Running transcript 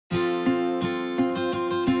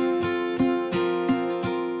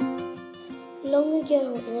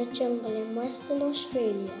ago, in a jungle in Western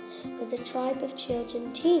Australia, was a tribe of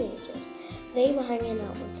children, teenagers. They were hanging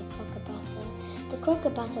out with the Crocabatah. The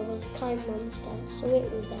Crocabatah was a kind monster, so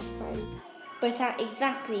it was their friend. But at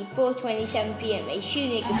exactly 4:27 p.m, a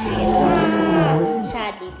Shunig appeared.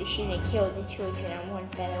 Sadly, the Shunig killed the children and one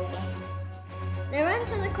fell over. They ran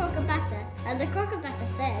to the Crocabatah, and the Crocabatah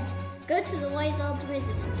said, "Go to the wise old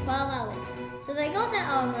wizard in 12 hours. So they got their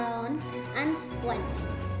armour on and went.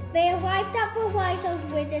 They arrived at the wise old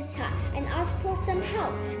wizard's hut and asked for some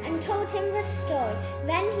help and told him the story.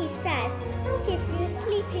 Then he said, "I'll give you a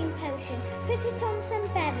sleeping potion. Put it on some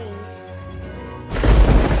berries."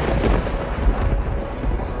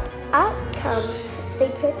 At camp, they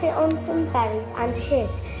put it on some berries and hid.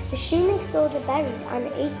 The Shunig saw the berries and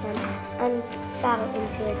ate them and fell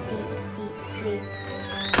into a deep, deep sleep.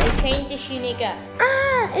 They trained the Shunig up.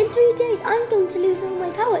 In 3 days, I'm going to lose all my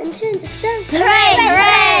power and turn to stone. Hooray!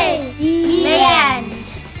 Hooray! Yeah!